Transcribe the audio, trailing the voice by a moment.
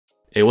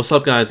Hey, what's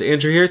up guys,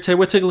 Andrew here. Today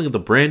we're taking a look at the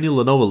brand new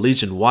Lenovo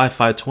Legion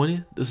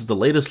Y520. This is the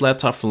latest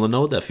laptop from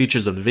Lenovo that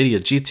features NVIDIA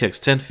GTX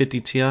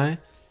 1050ti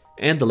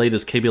and the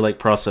latest Kaby Lake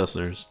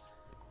processors.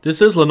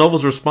 This is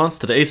Lenovo's response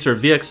to the Acer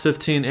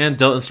VX15 and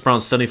Dell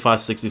Inspiron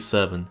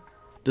 7567.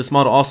 This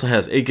model also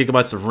has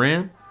 8GB of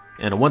RAM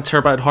and a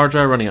 1TB hard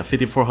drive running at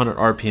 5400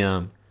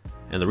 RPM.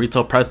 And the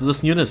retail price of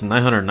this unit is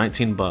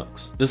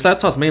 $919. This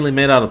laptop is mainly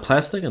made out of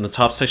plastic, and the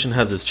top section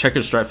has this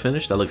checkered stripe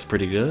finish that looks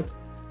pretty good.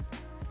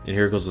 And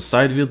here goes the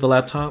side view of the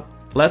laptop.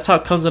 The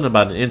laptop comes in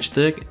about an inch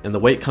thick, and the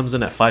weight comes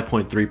in at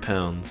 5.3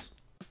 pounds.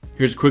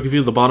 Here's a quick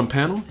view of the bottom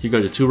panel. You got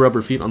your two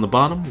rubber feet on the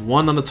bottom,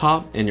 one on the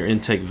top, and your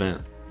intake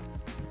vent.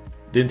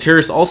 The interior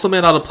is also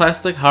made out of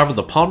plastic, however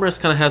the palm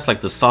rest kind of has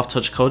like the soft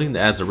touch coating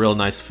that adds a real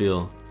nice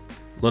feel.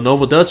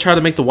 Lenovo does try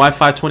to make the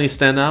Y520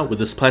 stand out with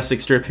this plastic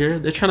strip here.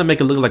 They're trying to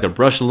make it look like a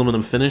brushed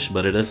aluminum finish,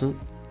 but it isn't.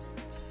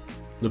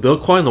 The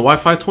build quality on the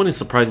Y520 is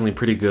surprisingly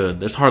pretty good.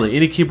 There's hardly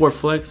any keyboard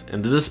flex,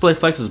 and the display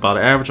flex is about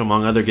average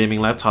among other gaming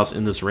laptops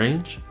in this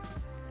range.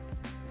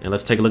 And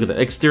let's take a look at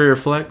the exterior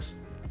flex.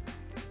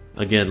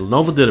 Again,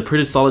 Lenovo did a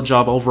pretty solid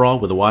job overall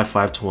with the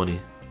Y520.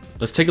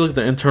 Let's take a look at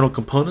the internal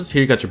components.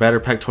 Here you got your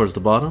battery pack towards the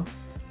bottom,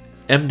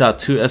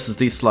 M.2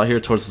 SSD slot here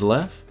towards the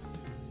left,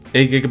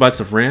 8GB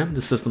of RAM.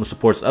 The system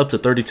supports up to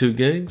 32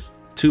 gigs,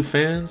 2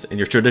 fans, and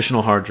your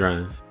traditional hard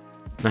drive.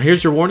 Now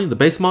here's your warning, the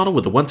base model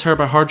with the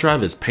 1TB hard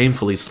drive is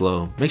painfully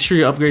slow. Make sure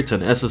you upgrade to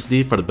an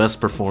SSD for the best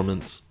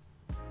performance.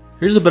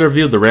 Here's a better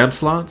view of the RAM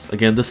slots.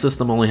 Again, this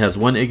system only has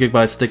one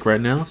 8GB stick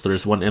right now, so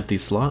there's one empty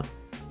slot.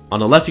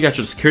 On the left you got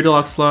your security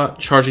lock slot,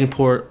 charging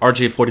port,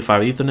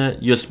 RJ45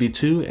 Ethernet, USB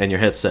 2, and your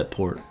headset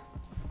port.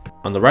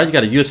 On the right you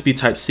got a USB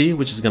Type-C,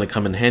 which is going to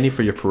come in handy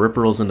for your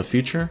peripherals in the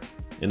future,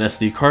 an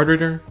SD card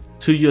reader,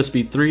 2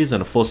 USB 3s,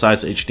 and a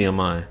full-size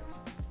HDMI.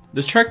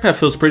 This trackpad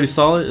feels pretty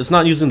solid. It's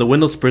not using the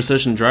Windows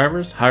Precision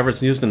drivers, however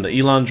it's using the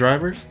Elon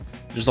drivers.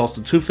 There's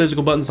also 2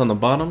 physical buttons on the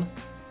bottom,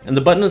 and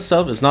the button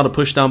itself is not a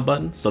push down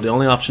button, so the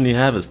only option you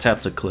have is tap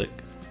to click.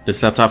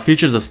 This laptop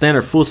features a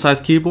standard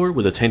full-size keyboard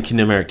with a 10-key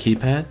numeric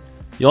keypad.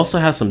 You also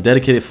have some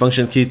dedicated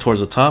function keys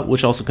towards the top,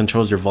 which also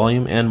controls your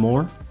volume and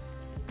more.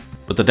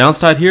 But the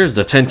downside here is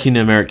the 10-key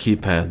numeric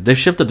keypad. They've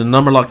shifted the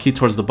number lock key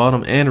towards the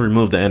bottom and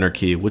removed the enter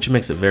key, which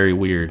makes it very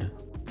weird.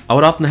 I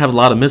would often have a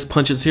lot of missed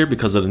punches here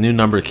because of the new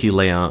number key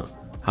layout.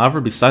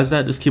 However, besides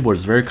that, this keyboard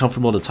is very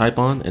comfortable to type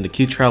on and the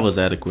key travel is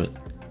adequate.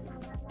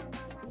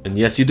 And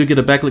yes, you do get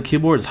a backlit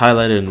keyboard, it's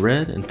highlighted in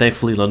red, and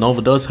thankfully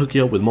Lenovo does hook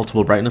you up with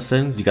multiple brightness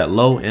settings. You got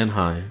low and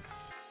high.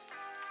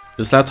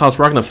 This laptop is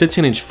rocking a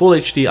 15-inch Full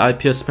HD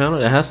IPS panel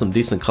that has some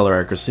decent color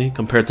accuracy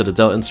compared to the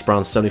Dell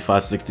Inspiron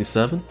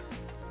 7567.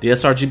 The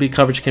sRGB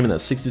coverage came in at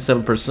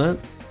 67%,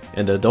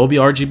 and the Adobe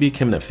RGB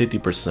came in at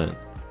 50%.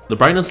 The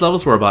brightness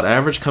levels were about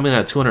average, coming in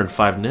at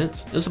 205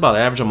 nits. This is about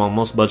average among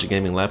most budget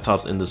gaming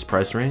laptops in this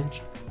price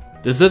range.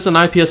 This is an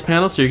IPS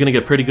panel, so you're going to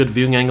get pretty good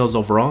viewing angles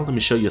overall. Let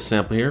me show you a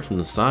sample here from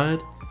the side,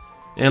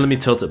 and let me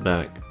tilt it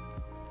back.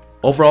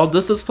 Overall,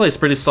 this display is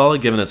pretty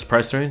solid given its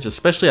price range,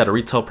 especially at a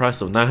retail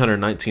price of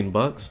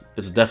 $919.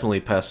 It's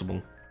definitely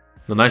passable.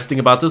 The nice thing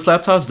about this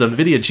laptop is the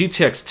NVIDIA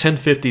GTX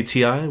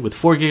 1050ti with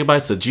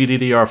 4GB of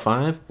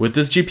GDDR5. With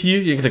this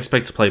GPU, you can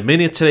expect to play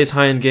many of today's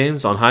high-end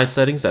games on high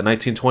settings at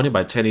 1920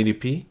 by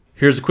 1080p.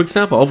 Here's a quick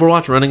sample of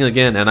Overwatch running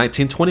again at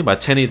 1920 by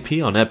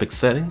 1080p on epic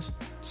settings.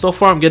 So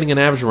far I'm getting an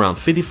average around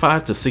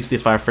 55 to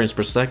 65 frames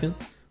per second,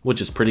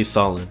 which is pretty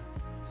solid.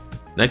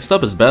 Next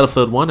up is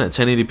Battlefield 1 at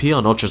 1080p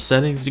on ultra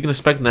settings. You can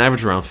expect an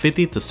average around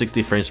 50 to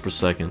 60 frames per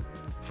second.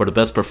 For the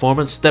best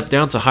performance, step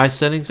down to high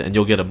settings and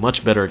you'll get a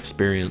much better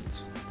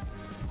experience.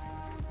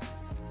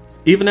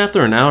 Even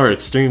after an hour of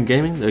extreme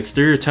gaming, the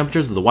exterior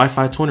temperatures of the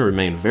Y520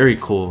 remain very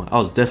cool. I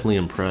was definitely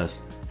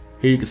impressed.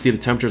 Here you can see the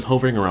temperatures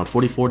hovering around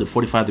 44 to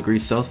 45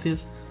 degrees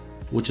Celsius,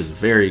 which is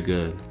very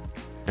good.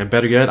 And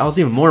better yet, I was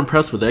even more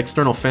impressed with the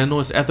external fan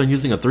noise. After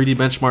using a 3D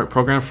benchmark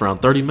program for around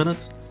 30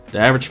 minutes, the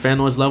average fan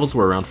noise levels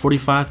were around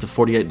 45 to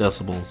 48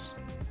 decibels.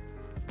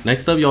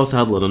 Next up, you also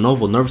have the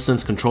Lenovo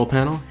NerveSense control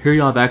panel. Here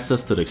you have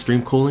access to the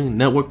extreme cooling,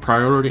 network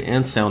priority,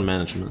 and sound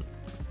management.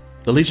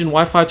 The Legion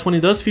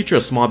Y520 does feature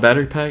a small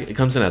battery pack. It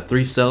comes in at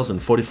 3 cells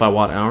and 45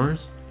 watt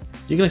hours.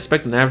 You can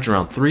expect an average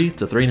around 3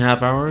 to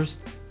 3.5 hours,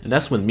 and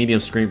that's with medium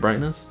screen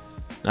brightness.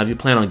 Now if you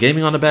plan on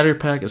gaming on the battery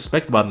pack,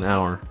 expect about an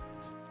hour.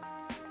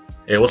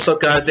 Hey, what's up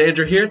guys,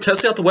 Andrew here,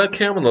 testing out the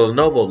webcam on the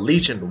Lenovo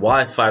Legion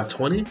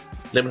Y520.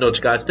 Let me know what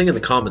you guys think in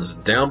the comments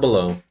down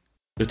below.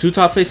 The two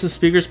top facing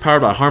speakers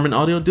powered by Harman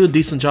Audio do a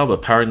decent job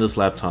of powering this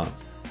laptop.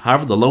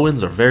 However, the low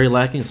ends are very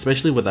lacking,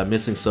 especially with that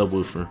missing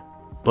subwoofer.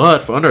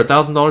 But for under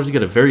 $1,000 you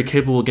get a very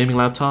capable gaming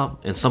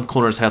laptop, and some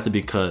corners have to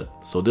be cut,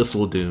 so this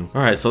will do.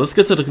 Alright, so let's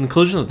get to the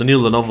conclusion of the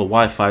new Lenovo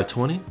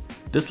Y520.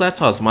 This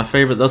laptop is my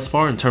favorite thus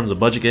far in terms of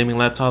budget gaming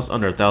laptops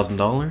under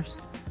 $1,000.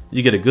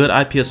 You get a good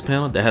IPS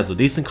panel that has a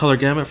decent color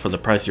gamut for the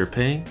price you're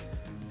paying,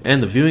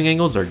 and the viewing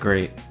angles are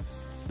great.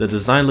 The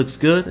design looks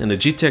good, and the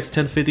GTX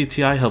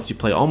 1050ti helps you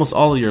play almost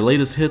all of your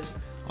latest hits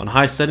on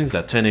high settings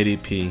at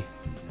 1080p.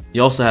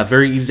 You also have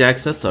very easy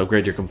access to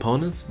upgrade your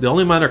components. The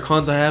only minor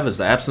cons I have is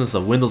the absence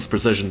of Windows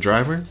Precision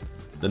drivers,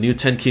 the new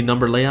 10-key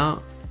number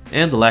layout,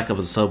 and the lack of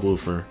a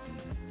subwoofer.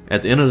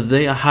 At the end of the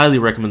day, I highly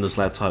recommend this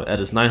laptop at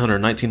its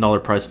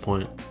 $919 price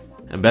point.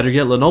 And better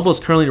yet, Lenovo is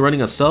currently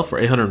running a sale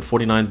for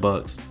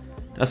 $849.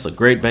 That's a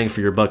great bang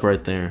for your buck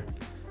right there.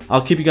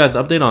 I'll keep you guys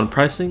updated on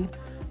pricing.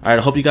 Alright,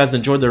 I hope you guys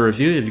enjoyed the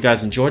review. If you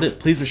guys enjoyed it,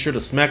 please be sure to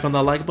smack on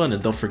that like button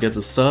and don't forget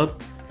to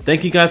sub.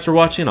 Thank you guys for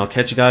watching, and I'll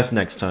catch you guys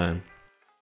next time.